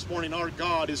tell you this morning, our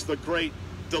God is the great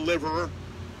deliverer.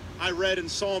 I read in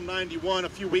Psalm 91 a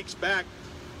few weeks back,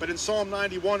 but in Psalm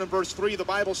 91 and verse 3, the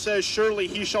Bible says, surely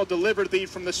he shall deliver thee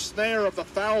from the snare of the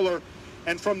fowler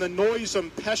and from the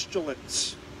noisome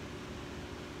pestilence.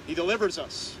 He delivers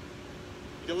us.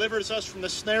 He delivers us from the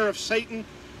snare of Satan,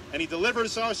 and he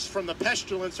delivers us from the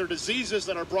pestilence or diseases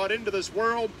that are brought into this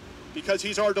world because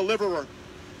he's our deliverer.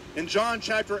 In John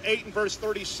chapter 8 and verse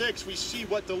 36, we see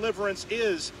what deliverance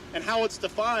is and how it's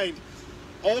defined.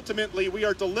 Ultimately, we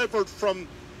are delivered from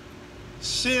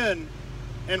sin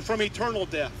and from eternal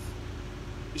death.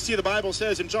 You see, the Bible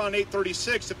says in John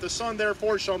 8:36, if the Son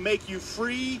therefore shall make you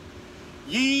free,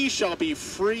 ye shall be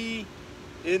free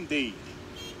indeed.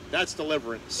 That's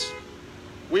deliverance.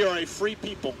 We are a free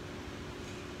people.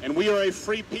 And we are a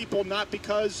free people not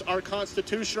because our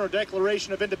Constitution or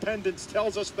Declaration of Independence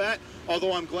tells us that,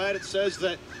 although I'm glad it says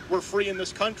that we're free in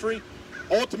this country.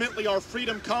 Ultimately, our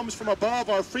freedom comes from above.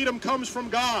 Our freedom comes from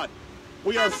God.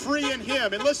 We are free in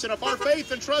him. And listen, if our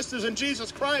faith and trust is in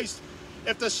Jesus Christ,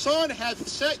 if the Son hath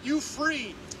set you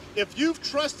free, if you've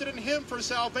trusted in him for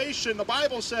salvation, the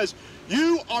Bible says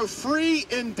you are free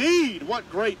indeed. What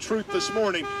great truth this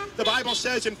morning. The Bible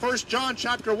says in 1 John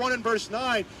chapter 1 and verse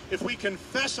 9, if we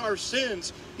confess our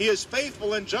sins, he is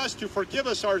faithful and just to forgive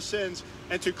us our sins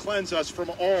and to cleanse us from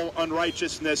all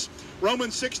unrighteousness.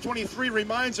 Romans 6:23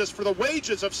 reminds us, for the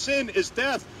wages of sin is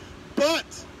death,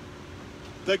 but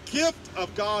the gift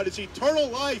of God is eternal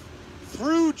life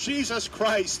through Jesus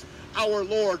Christ our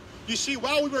Lord. You see,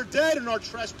 while we were dead in our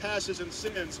trespasses and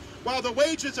sins, while the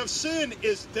wages of sin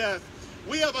is death,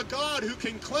 we have a God who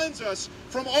can cleanse us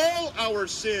from all our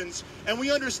sins. And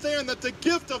we understand that the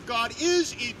gift of God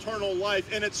is eternal life,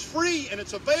 and it's free and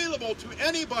it's available to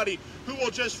anybody who will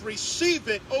just receive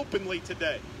it openly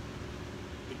today.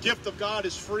 The gift of God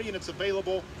is free and it's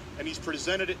available, and he's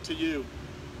presented it to you.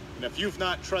 And if you've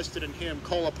not trusted in him,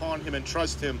 call upon him and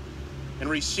trust him and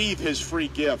receive his free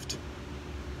gift.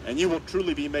 And you will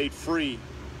truly be made free,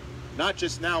 not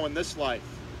just now in this life,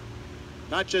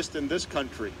 not just in this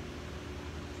country,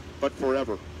 but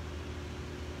forever.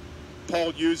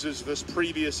 Paul uses this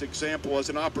previous example as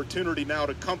an opportunity now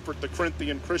to comfort the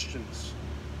Corinthian Christians.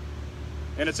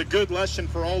 And it's a good lesson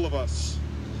for all of us.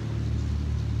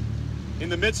 In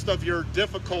the midst of your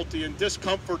difficulty and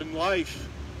discomfort in life,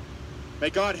 may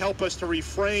God help us to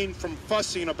refrain from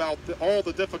fussing about all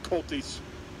the difficulties.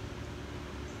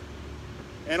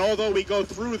 And although we go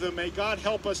through them, may God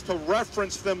help us to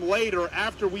reference them later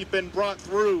after we've been brought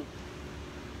through.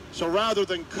 So rather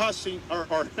than cussing,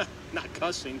 or not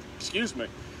cussing, excuse me,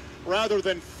 rather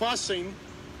than fussing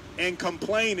and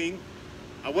complaining,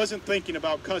 I wasn't thinking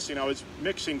about cussing, I was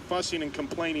mixing fussing and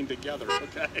complaining together,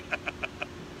 okay?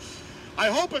 I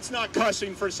hope it's not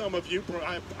cussing for some of you,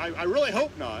 I really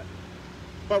hope not.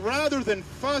 But rather than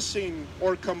fussing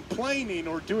or complaining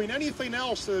or doing anything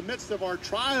else in the midst of our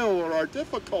trial or our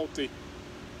difficulty,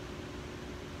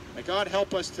 may God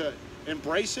help us to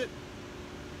embrace it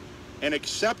and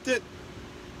accept it,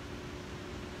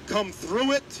 come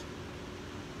through it,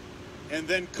 and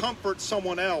then comfort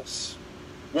someone else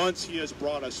once he has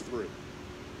brought us through.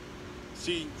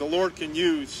 See, the Lord can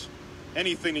use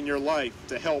anything in your life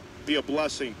to help be a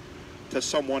blessing to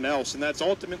someone else, and that's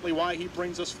ultimately why he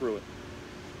brings us through it.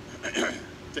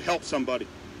 To help somebody.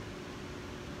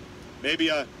 Maybe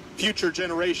a future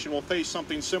generation will face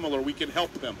something similar. We can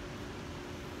help them.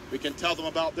 We can tell them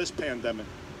about this pandemic.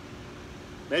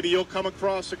 Maybe you'll come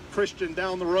across a Christian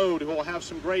down the road who will have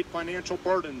some great financial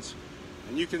burdens,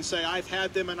 and you can say, I've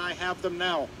had them and I have them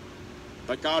now,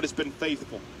 but God has been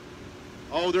faithful.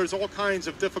 Oh, there's all kinds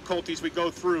of difficulties we go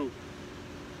through,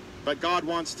 but God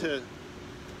wants to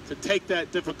take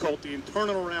that difficulty and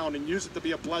turn it around and use it to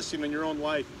be a blessing in your own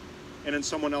life and in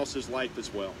someone else's life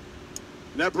as well.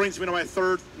 And that brings me to my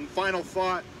third and final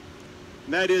thought,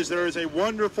 and that is there is a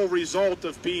wonderful result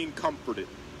of being comforted.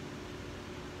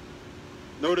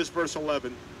 Notice verse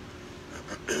 11.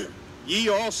 Ye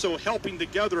also helping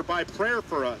together by prayer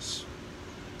for us,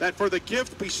 that for the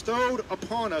gift bestowed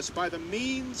upon us by the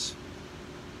means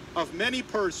of many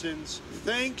persons,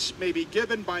 thanks may be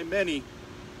given by many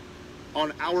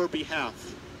on our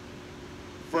behalf.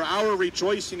 For our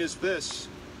rejoicing is this,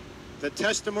 the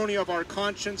testimony of our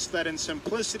conscience, that in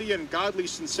simplicity and godly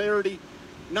sincerity,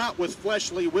 not with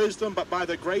fleshly wisdom, but by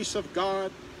the grace of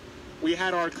God, we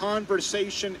had our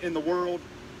conversation in the world,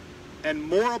 and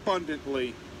more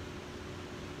abundantly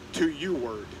to you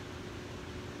word.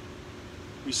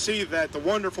 We see that the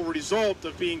wonderful result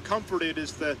of being comforted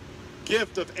is the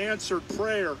gift of answered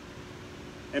prayer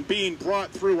and being brought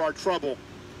through our trouble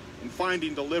and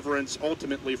finding deliverance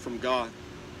ultimately from God.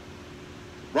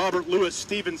 Robert Louis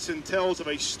Stevenson tells of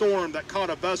a storm that caught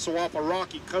a vessel off a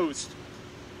rocky coast,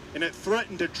 and it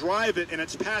threatened to drive it and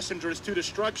its passengers to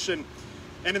destruction.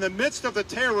 And in the midst of the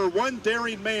terror, one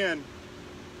daring man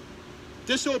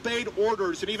disobeyed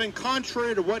orders, and even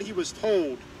contrary to what he was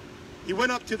told, he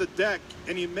went up to the deck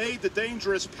and he made the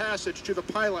dangerous passage to the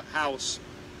pilot house.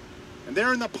 And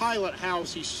there in the pilot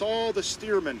house, he saw the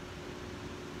steerman.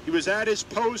 He was at his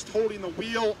post holding the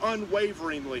wheel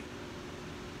unwaveringly.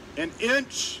 And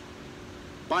inch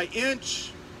by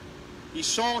inch, he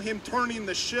saw him turning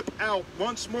the ship out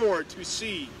once more to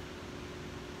sea.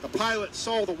 The pilot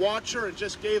saw the watcher and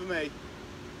just gave him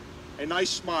a nice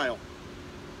smile.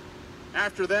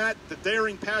 After that, the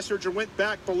daring passenger went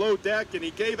back below deck and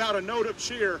he gave out a note of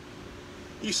cheer.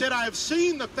 He said, I have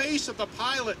seen the face of the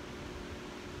pilot.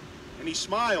 And he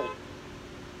smiled.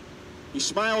 He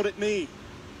smiled at me.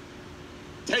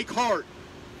 Take heart.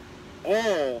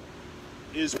 All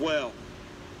is well.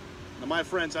 Now, my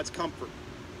friends, that's comfort.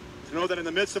 To know that in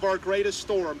the midst of our greatest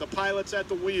storm, the pilot's at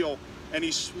the wheel and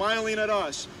he's smiling at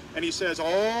us and he says,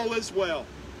 all is well.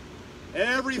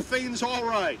 Everything's all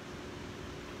right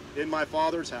in my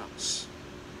Father's house.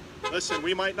 Listen,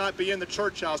 we might not be in the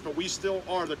church house, but we still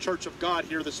are the church of God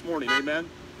here this morning. Amen.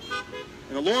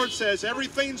 And the Lord says,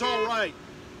 everything's all right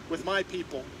with my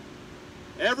people.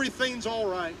 Everything's all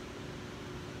right.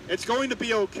 It's going to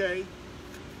be okay.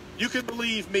 You can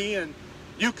believe me and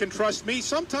you can trust me.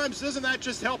 Sometimes doesn't that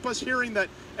just help us hearing that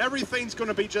everything's going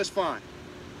to be just fine?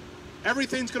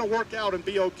 Everything's going to work out and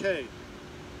be okay.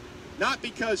 Not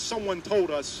because someone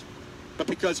told us, but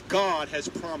because God has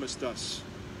promised us.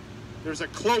 There's a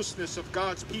closeness of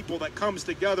God's people that comes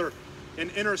together in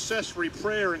intercessory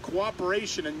prayer and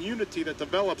cooperation and unity that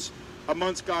develops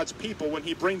amongst God's people when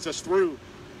he brings us through.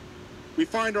 We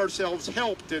find ourselves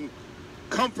helped and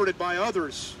comforted by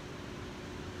others.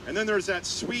 And then there's that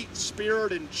sweet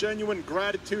spirit and genuine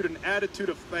gratitude and attitude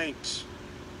of thanks.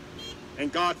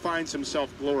 And God finds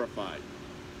himself glorified.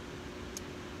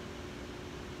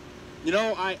 You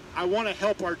know, I want to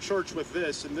help our church with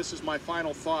this, and this is my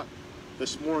final thought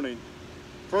this morning.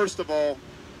 First of all,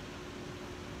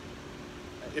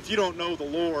 if you don't know the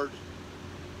Lord,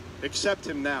 accept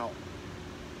him now.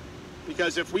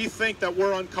 Because if we think that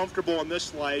we're uncomfortable in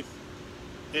this life,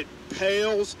 it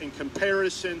pales in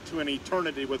comparison to an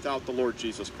eternity without the Lord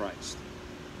Jesus Christ.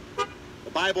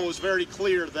 The Bible is very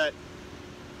clear that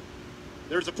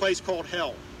there's a place called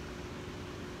hell.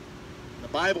 The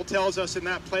Bible tells us in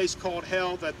that place called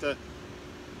hell that the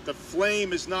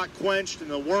flame is not quenched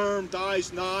and the worm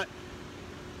dies not.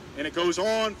 And it goes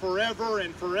on forever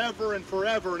and forever and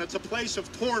forever. And it's a place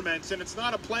of torments, and it's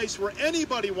not a place where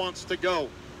anybody wants to go.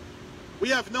 We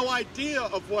have no idea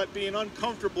of what being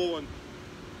uncomfortable and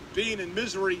being in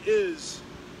misery is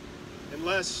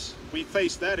unless we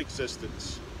face that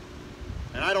existence.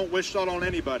 And I don't wish that on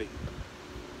anybody.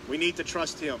 We need to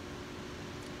trust him.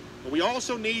 But we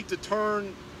also need to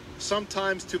turn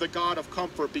sometimes to the God of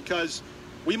comfort, because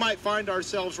we might find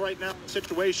ourselves right now in a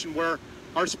situation where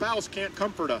our spouse can't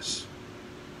comfort us.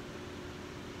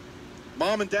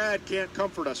 Mom and dad can't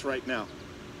comfort us right now.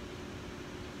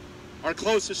 Our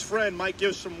closest friend might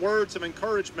give some words of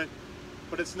encouragement,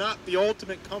 but it's not the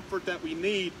ultimate comfort that we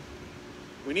need.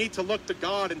 We need to look to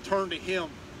God and turn to him.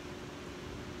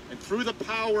 And through the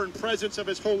power and presence of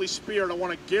his Holy Spirit, I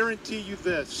want to guarantee you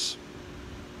this.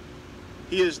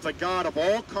 He is the God of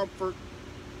all comfort.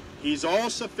 He's all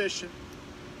sufficient.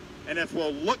 And if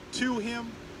we'll look to him,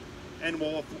 and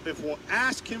if we'll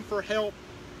ask him for help,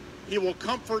 he will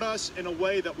comfort us in a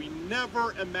way that we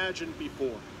never imagined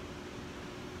before.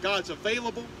 God's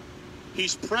available,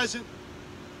 he's present,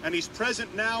 and he's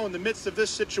present now in the midst of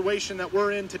this situation that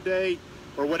we're in today,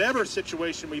 or whatever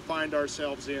situation we find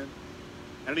ourselves in,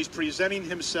 and he's presenting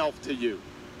himself to you.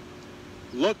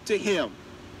 Look to him.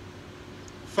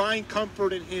 Find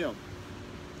comfort in him.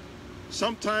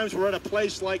 Sometimes we're at a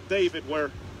place like David where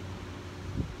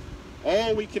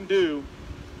all we can do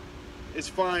is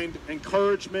find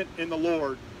encouragement in the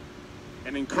Lord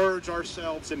and encourage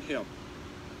ourselves in him.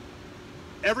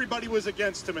 Everybody was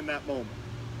against him in that moment.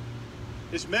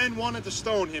 His men wanted to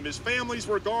stone him. His families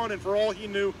were gone, and for all he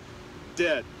knew,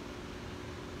 dead.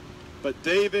 But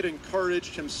David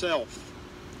encouraged himself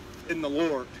in the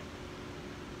Lord.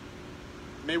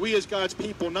 May we as God's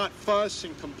people not fuss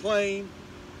and complain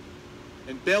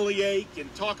and bellyache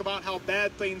and talk about how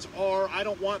bad things are. I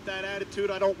don't want that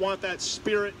attitude. I don't want that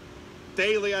spirit.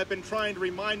 Daily I've been trying to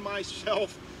remind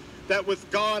myself that with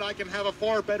God I can have a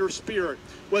far better spirit.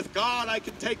 With God I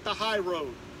can take the high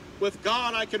road. With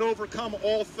God I can overcome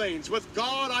all things. With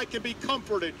God I can be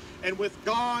comforted. And with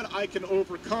God I can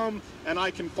overcome and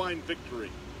I can find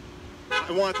victory.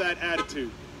 I want that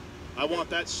attitude. I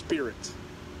want that spirit.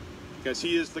 Because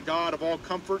he is the God of all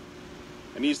comfort,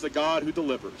 and he's the God who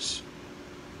delivers.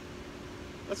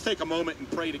 Let's take a moment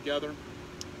and pray together.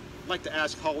 I'd like to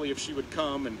ask Holly if she would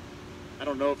come, and I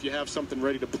don't know if you have something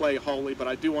ready to play, Holly, but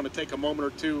I do want to take a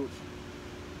moment or two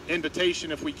of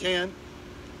invitation if we can.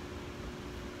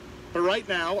 But right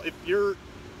now, if you're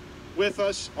with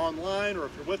us online or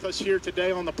if you're with us here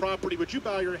today on the property, would you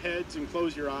bow your heads and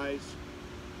close your eyes?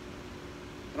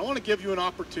 And I want to give you an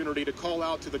opportunity to call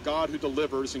out to the God who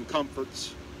delivers and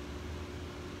comforts.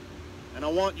 And I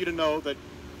want you to know that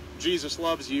Jesus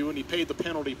loves you and he paid the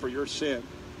penalty for your sin.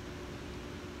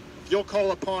 If you'll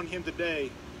call upon him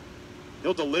today,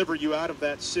 he'll deliver you out of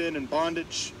that sin and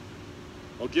bondage.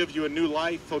 He'll give you a new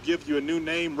life. He'll give you a new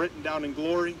name written down in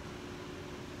glory.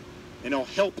 And he'll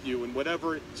help you in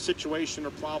whatever situation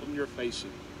or problem you're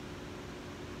facing.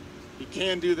 He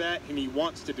can do that, and he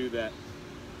wants to do that.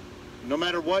 No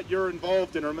matter what you're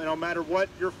involved in, or no matter what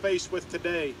you're faced with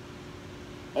today,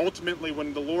 ultimately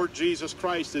when the Lord Jesus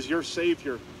Christ is your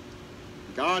Savior,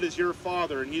 God is your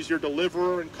Father, and he's your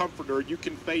deliverer and comforter, you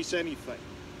can face anything.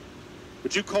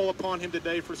 Would you call upon him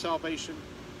today for salvation?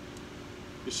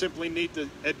 You simply need to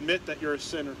admit that you're a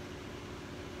sinner.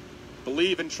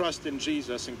 Believe and trust in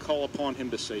Jesus and call upon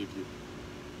him to save you.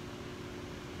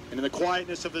 And in the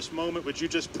quietness of this moment, would you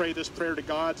just pray this prayer to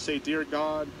God? Say, "Dear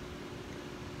God,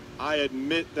 I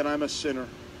admit that I'm a sinner.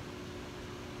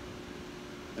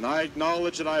 And I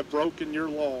acknowledge that I have broken your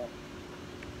law.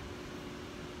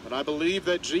 But I believe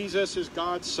that Jesus is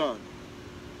God's Son.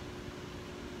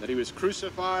 That he was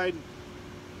crucified,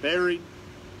 buried,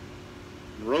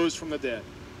 and rose from the dead.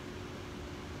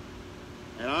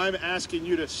 And I'm asking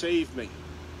you to save me.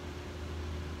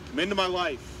 Come into my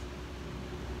life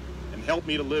and help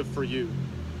me to live for you.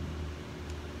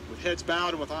 With heads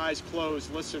bowed and with eyes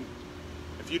closed, listen,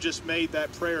 if you just made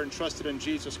that prayer and trusted in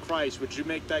Jesus Christ, would you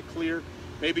make that clear?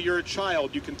 Maybe you're a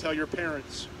child, you can tell your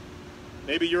parents.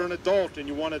 Maybe you're an adult and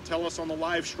you want to tell us on the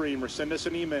live stream or send us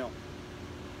an email.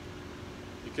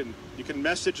 You can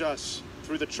message us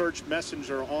through the church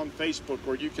messenger on Facebook,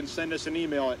 or you can send us an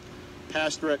email at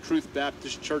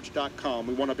pastor@truthbaptistchurch.com.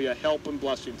 We want to be a help and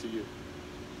blessing to you.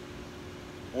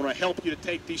 I want to help you to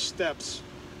take these steps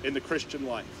in the Christian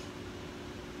life.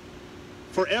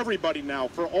 For everybody now,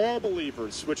 for all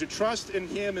believers, would you trust in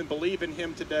Him and believe in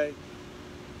Him today?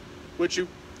 Would you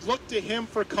look to Him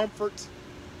for comfort?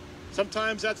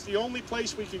 Sometimes that's the only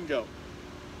place we can go.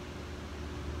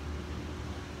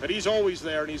 But He's always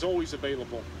there and He's always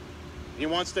available. He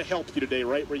wants to help you today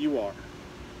right where you are.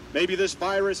 Maybe this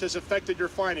virus has affected your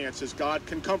finances. God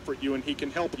can comfort you and He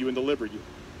can help you and deliver you.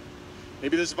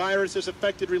 Maybe this virus has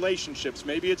affected relationships.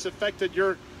 Maybe it's affected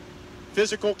your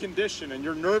physical condition and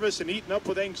you're nervous and eaten up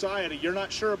with anxiety. You're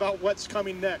not sure about what's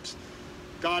coming next.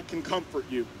 God can comfort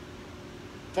you.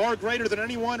 Far greater than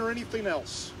anyone or anything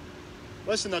else.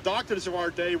 Listen, the doctors of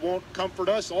our day won't comfort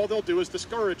us. All they'll do is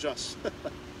discourage us.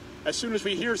 As soon as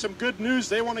we hear some good news,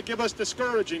 they want to give us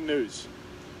discouraging news.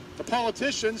 The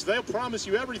politicians, they'll promise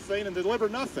you everything and deliver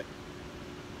nothing.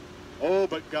 Oh,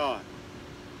 but God,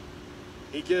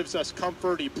 He gives us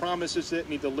comfort, He promises it,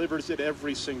 and He delivers it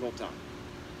every single time.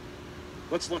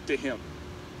 Let's look to Him.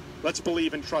 Let's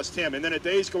believe and trust Him. And then a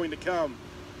day is going to come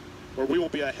where we will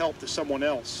be a help to someone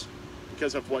else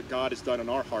because of what God has done in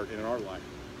our heart and in our life.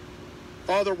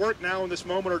 Father, work now in this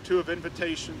moment or two of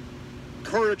invitation.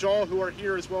 Encourage all who are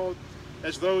here as well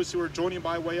as those who are joining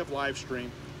by way of live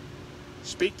stream.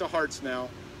 Speak to hearts now.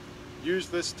 Use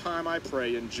this time, I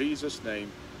pray, in Jesus'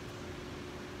 name.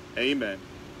 Amen.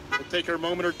 We'll take a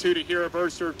moment or two to hear a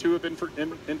verse or two of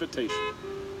invitation.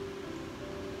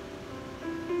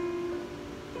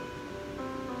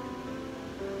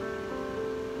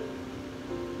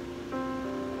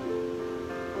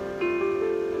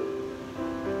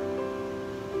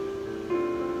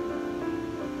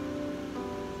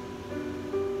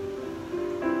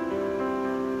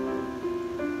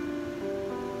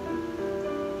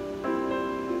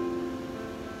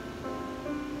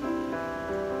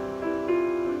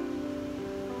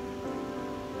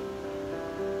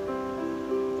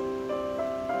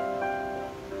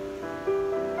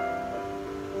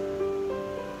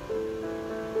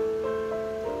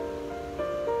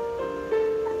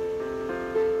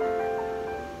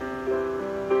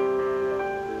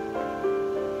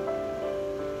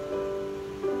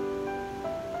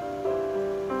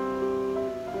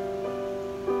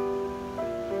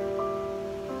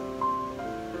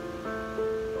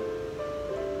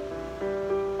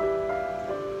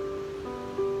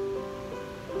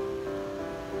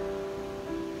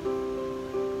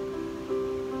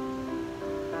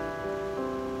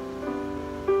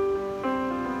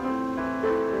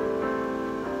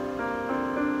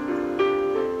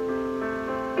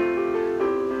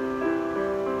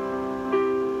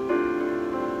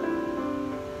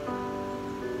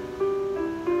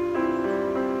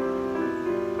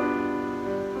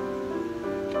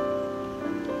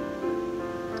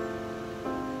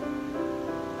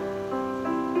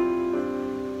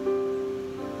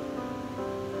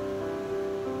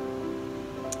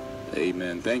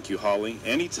 Amen. Thank you, Holly.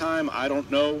 Anytime I don't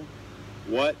know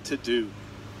what to do,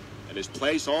 I just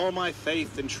place all my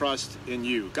faith and trust in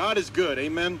you. God is good.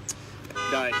 Amen.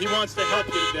 He wants to help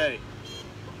you today.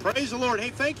 Praise the Lord. Hey,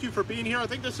 thank you for being here. I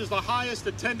think this is the highest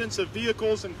attendance of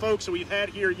vehicles and folks that we've had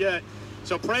here yet.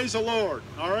 So praise the Lord.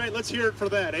 All right, let's hear it for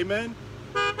that. Amen.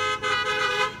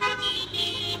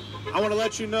 I want to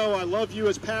let you know I love you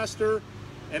as pastor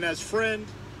and as friend,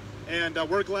 and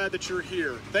we're glad that you're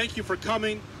here. Thank you for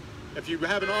coming. If you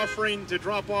have an offering to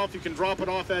drop off, you can drop it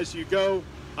off as you go.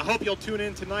 I hope you'll tune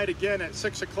in tonight again at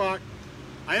 6 o'clock.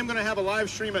 I am going to have a live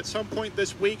stream at some point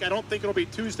this week. I don't think it'll be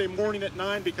Tuesday morning at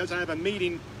 9 because I have a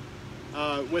meeting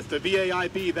with the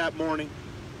VAIB that morning.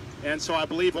 And so I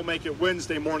believe we'll make it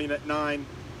Wednesday morning at 9.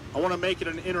 I want to make it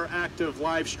an interactive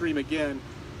live stream again.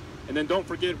 And then don't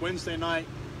forget Wednesday night,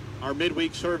 our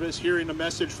midweek service, hearing a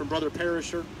message from Brother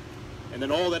Perisher, and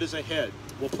then all that is ahead.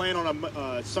 We'll plan on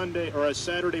a Sunday or a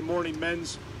Saturday morning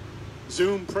men's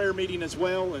Zoom prayer meeting as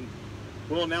well, and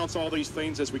we'll announce all these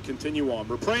things as we continue on.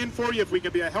 We're praying for you. If we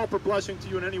can be a help or blessing to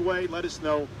you in any way, let us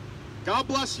know. God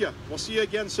bless you. We'll see you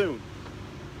again soon.